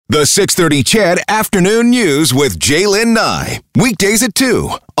The 6:30 CHED Afternoon News with Jaylen Nye. Weekdays at 2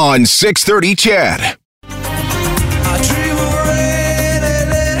 on 6:30 CHED.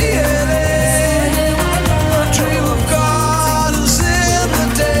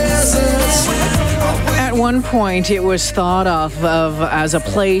 At one point, it was thought of as a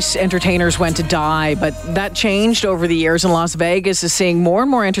place entertainers went to die, but that changed over the years, and Las Vegas is seeing more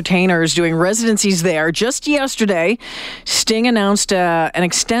and more entertainers doing residencies there. Just yesterday, Sting announced an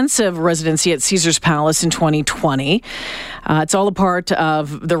extensive residency at Caesars Palace in 2020. It's all a part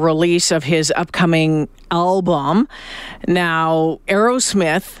of the release of his upcoming album. Now,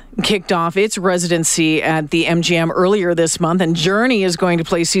 Aerosmith kicked off its residency at the MGM earlier this month, and Journey is going to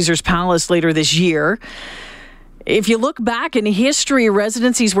play Caesars Palace later this year. If you look back in history,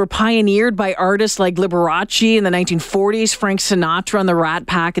 residencies were pioneered by artists like Liberace in the 1940s, Frank Sinatra and the Rat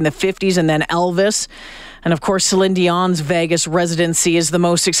Pack in the 50s, and then Elvis. And of course, Celine Dion's Vegas residency is the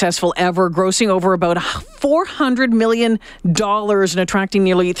most successful ever, grossing over about $400 million and attracting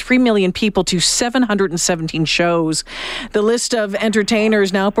nearly 3 million people to 717 shows. The list of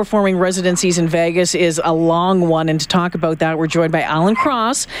entertainers now performing residencies in Vegas is a long one. And to talk about that, we're joined by Alan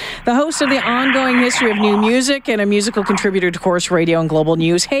Cross, the host of the Ongoing History of New Music and a musical contributor to Chorus Radio and Global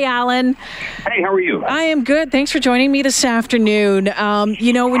News. Hey, Alan. Hey, how are you? I am good. Thanks for joining me this afternoon.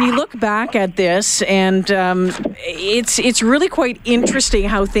 When you look back at this, and it's really quite interesting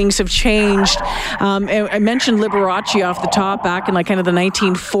how things have changed. I mentioned Liberace off the top back in kind of the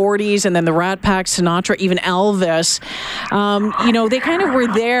 1940s, and then the Rat Pack, Sinatra, even Elvis. They kind of were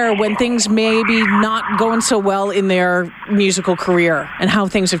there when things maybe not going so well in their musical career, and how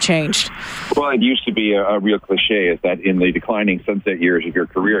things have changed. Well, it used to be a real cliche is that in the declining sunset years of your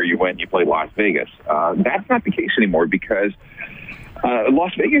career, you went and you played Las Vegas. That's not the case anymore because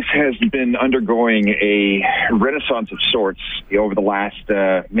Las Vegas has been undergoing a renaissance of sorts over the last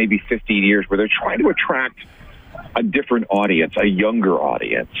maybe 15 years where they're trying to attract a different audience, a younger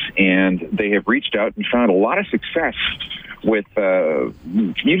audience. And they have reached out and found a lot of success with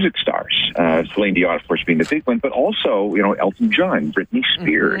music stars. Celine Dion, of course, being the big one, but also, Elton John, Britney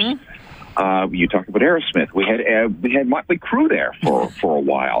Spears. Mm-hmm. You talked about Aerosmith. We had Motley Crue there for a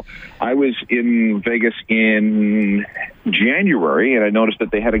while. I was in Vegas in January, and I noticed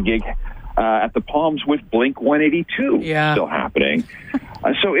that they had a gig at the Palms with Blink 182 still happening.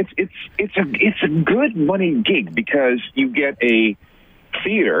 So it's a good money gig because you get a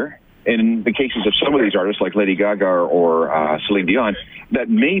theater. In the cases of some of these artists like Lady Gaga or Celine Dion, that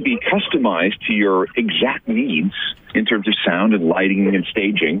may be customized to your exact needs in terms of sound and lighting and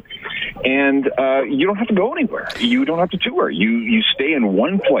staging. And you don't have to go anywhere. You don't have to tour. You stay in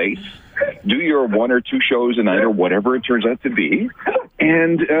one place, do your 1 or 2 shows a night or whatever it turns out to be,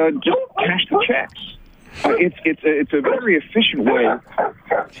 and just cash the checks. It's a very efficient way.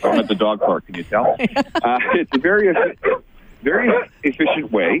 I'm at the dog park, can you tell? It's a very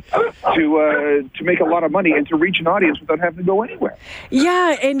efficient way to make a lot of money and to reach an audience without having to go anywhere.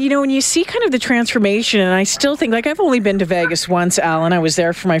 Yeah, and when you see kind of the transformation, and I still think, I've only been to Vegas once, Alan. I was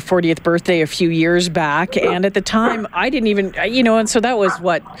there for my 40th birthday a few years back, and at the time, I didn't even, and so that was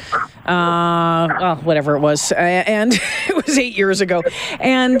whatever it was, and it was 8 years ago,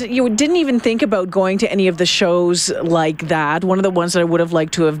 and you didn't even think about going to any of the shows like that. One of the ones that I would have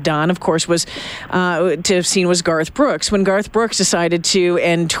liked to have done, of course, was to have seen was Garth Brooks. When Garth Brooks decided to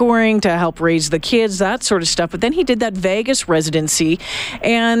end touring to help raise the kids, that sort of stuff. But then he did that Vegas residency,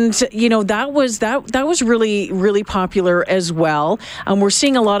 and that was really, really popular as well. We're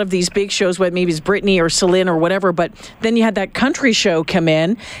seeing a lot of these big shows, whether maybe it's Britney or Celine or whatever. But then you had that country show come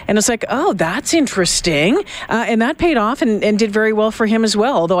in, and it's like, oh, that's interesting, and that paid off and did very well for him as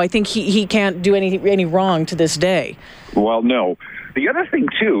well. Although I think he can't do any wrong to this day. Well, no. The other thing,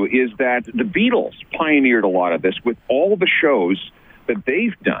 too, is that the Beatles pioneered a lot of this with all the shows that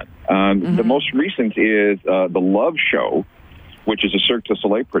they've done. The most recent is The Love Show, which is a Cirque du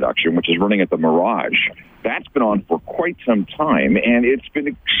Soleil production, which is running at the Mirage. That's been on for quite some time, and it's been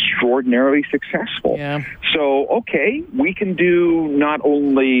extraordinarily successful. Yeah. So, okay, we can do not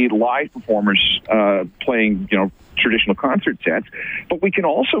only live performers playing, traditional concert sets, but we can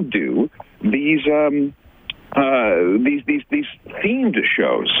also do these themed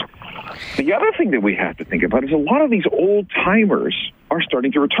shows. The other thing that we have to think about is a lot of these old timers are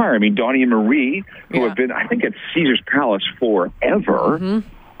starting to retire. I mean, Donnie and Marie, who have been, I think, at Caesars Palace forever,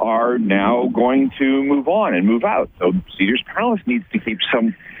 are now going to move on and move out. So Caesars Palace needs to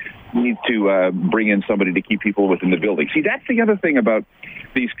bring in somebody to keep people within the building. See, that's the other thing about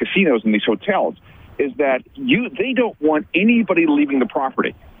these casinos and these hotels is that they don't want anybody leaving the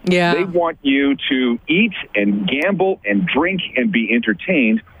property. Yeah. They want you to eat and gamble and drink and be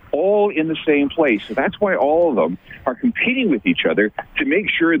entertained all in the same place. So that's why all of them are competing with each other to make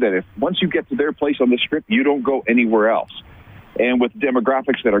sure that if once you get to their place on the strip, you don't go anywhere else. And with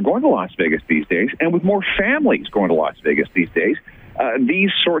demographics that are going to Las Vegas these days, and with more families going to Las Vegas these days,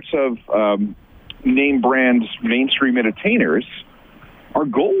 these sorts of name brands, mainstream entertainers are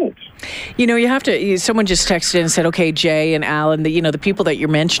gold. You know, you have to, someone just texted and said, okay, Jay and Alan, the people that you're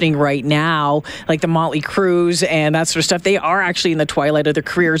mentioning right now, like the Motley Crues and that sort of stuff, they are actually in the twilight of their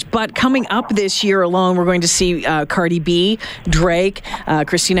careers. But coming up this year alone, we're going to see Cardi B, Drake,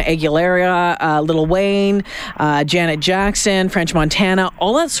 Christina Aguilera, Lil Wayne, Janet Jackson, French Montana,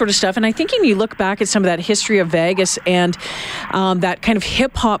 all that sort of stuff. And I think when you look back at some of that history of Vegas and that kind of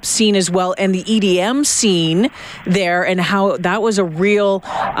hip-hop scene as well, and the EDM scene there, and how that was a real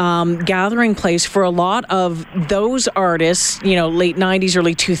gathering place for a lot of those artists, late 90s,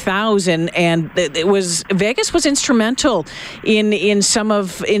 early 2000, and Vegas was instrumental in some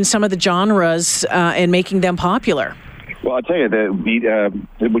of the genres and making them popular. Well, I'll tell you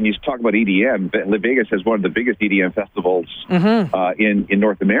that when you talk about EDM, Vegas has one of the biggest EDM festivals in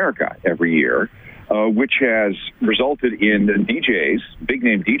North America every year. Which has resulted in DJs,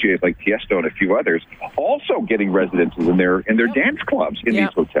 big-name DJs like Tiesto and a few others, also getting residences in their dance clubs in these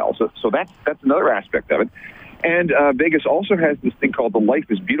hotels. So that's another aspect of it. And Vegas also has this thing called the Life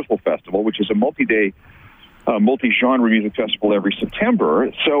is Beautiful Festival, which is a multi-day, multi-genre music festival every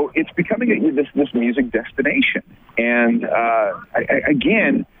September. So it's becoming this music destination. And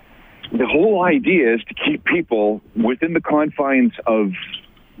again, the whole idea is to keep people within the confines of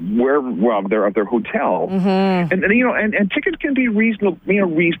their hotel, and tickets can be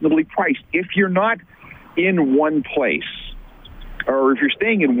reasonably priced if you're not in one place, or if you're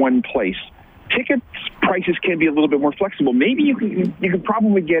staying in one place. Ticket prices can be a little bit more flexible. Maybe you can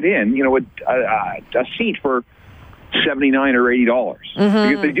probably get in, a seat for $79 or $80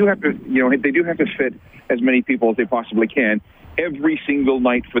 because they do have to fit as many people as they possibly can every single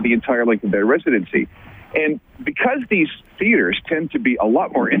night for the entire length of their residency. And because these theaters tend to be a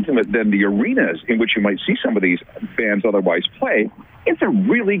lot more intimate than the arenas in which you might see some of these bands otherwise play, it's a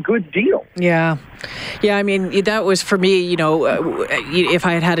really good deal. Yeah. I mean, that was for me, if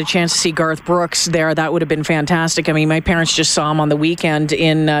I had had a chance to see Garth Brooks there, that would have been fantastic. I mean, my parents just saw him on the weekend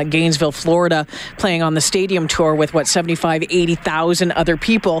in Gainesville, Florida, playing on the stadium tour with 80,000 other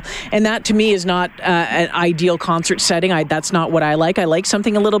people. And that to me is not an ideal concert setting. That's not what I like. I like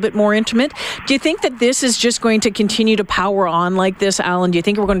something a little bit more intimate. Do you think that this is just going to continue to power on like this, Alan? Do you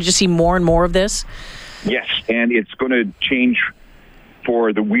think we're going to just see more and more of this? Yes, and it's going to change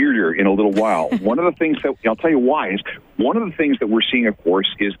for the weirder in a little while. One of the things that, I'll tell you why, is one of the things that we're seeing, of course,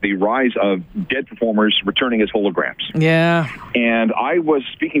 is the rise of dead performers returning as holograms. Yeah. And I was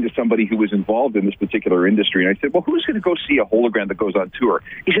speaking to somebody who was involved in this particular industry, and I said, well, who's going to go see a hologram that goes on tour?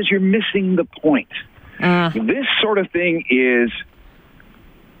 He says, you're missing the point. This sort of thing is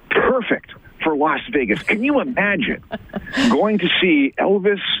perfect for Las Vegas. Can you imagine going to see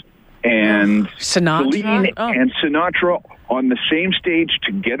Elvis and Celine and Sinatra on the same stage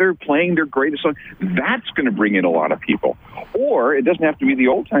together playing their greatest song? That's going to bring in a lot of people. Or it doesn't have to be the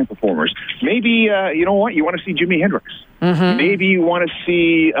old-time performers. Maybe, you know what, you want to see Jimi Hendrix. Maybe you want to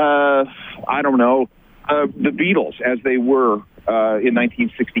see, the Beatles as they were in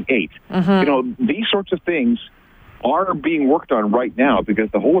 1968. These sorts of things are being worked on right now because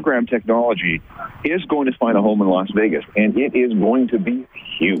the hologram technology is going to find a home in Las Vegas, and it is going to be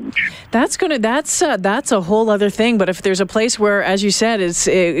huge. That's a whole other thing. But if there's a place where, as you said,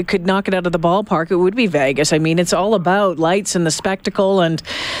 it could knock it out of the ballpark, it would be Vegas. I mean, it's all about lights and the spectacle, and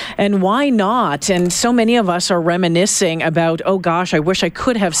why not? And so many of us are reminiscing about, oh gosh, I wish I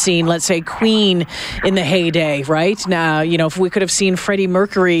could have seen, let's say, Queen in the heyday, right? Now, if we could have seen Freddie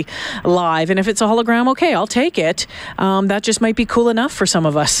Mercury live, and if it's a hologram, okay, I'll take it. That just might be cool enough for some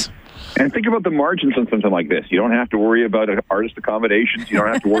of us. And think about the margins on something like this. You don't have to worry about artist accommodations. You don't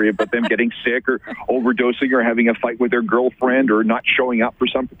have to worry about them getting sick or overdosing or having a fight with their girlfriend or not showing up for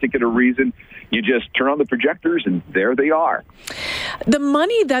some particular reason. You just turn on the projectors and there they are. The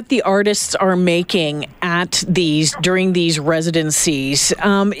money that the artists are making during these residencies,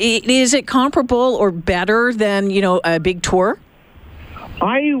 is it comparable or better than, a big tour?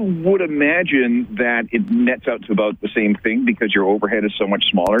 I would imagine that it nets out to about the same thing because your overhead is so much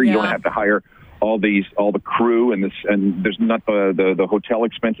smaller. You don't have to hire all the crew and there's not the hotel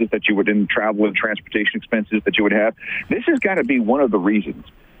expenses that you would in travel and transportation expenses that you would have. This has got to be one of the reasons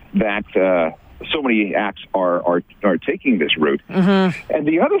that so many acts are taking this route. And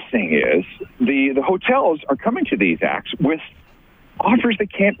the other thing is the hotels are coming to these acts with offers they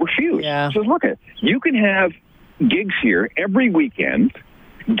can't refuse. So look, you can have gigs here every weekend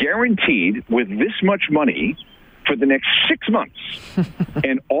guaranteed with this much money for the next 6 months.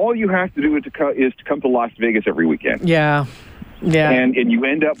 And all you have to do is to come to Las Vegas every weekend. Yeah. And you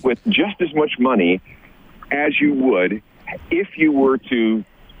end up with just as much money as you would if you were to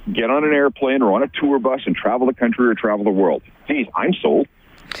get on an airplane or on a tour bus and travel the country or travel the world. Geez, I'm sold.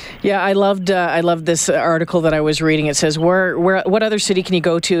 Yeah, I loved this article that I was reading. It says, what other city can you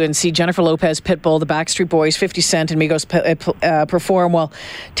go to and see Jennifer Lopez, Pitbull, the Backstreet Boys, 50 Cent, and Migos perform while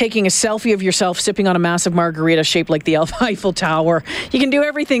taking a selfie of yourself sipping on a massive margarita shaped like the Eiffel Tower? You can do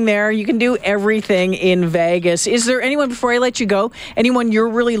everything there. You can do everything in Vegas. Is there anyone, before I let you go, anyone you're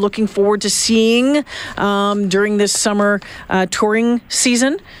really looking forward to seeing during this summer touring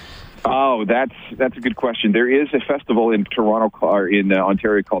season? Oh, that's a good question. There is a festival in Toronto, or in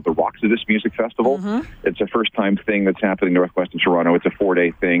Ontario, called the Roxodus Music Festival. Mm-hmm. It's a first-time thing that's happening northwest of Toronto. It's a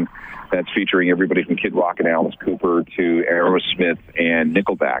 4-day thing that's featuring everybody from Kid Rock and Alice Cooper to Aerosmith and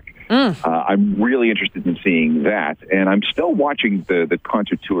Nickelback. I'm really interested in seeing that, and I'm still watching the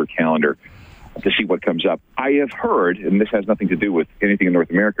concert tour calendar to see what comes up. I have heard, and this has nothing to do with anything in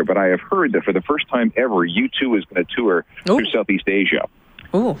North America, but I have heard that for the first time ever, U2 is going to tour through Southeast Asia.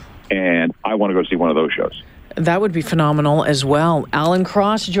 Ooh. And I want to go see one of those shows. That would be phenomenal as well. Alan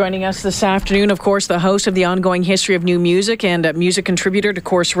Cross joining us this afternoon, of course, the host of the Ongoing History of New Music and a music contributor to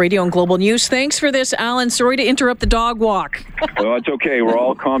Corus Radio and Global News. Thanks for this, Alan. Sorry to interrupt the dog walk. Well, it's okay. We're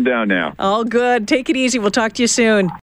all calmed down now. All good. Take it easy. We'll talk to you soon.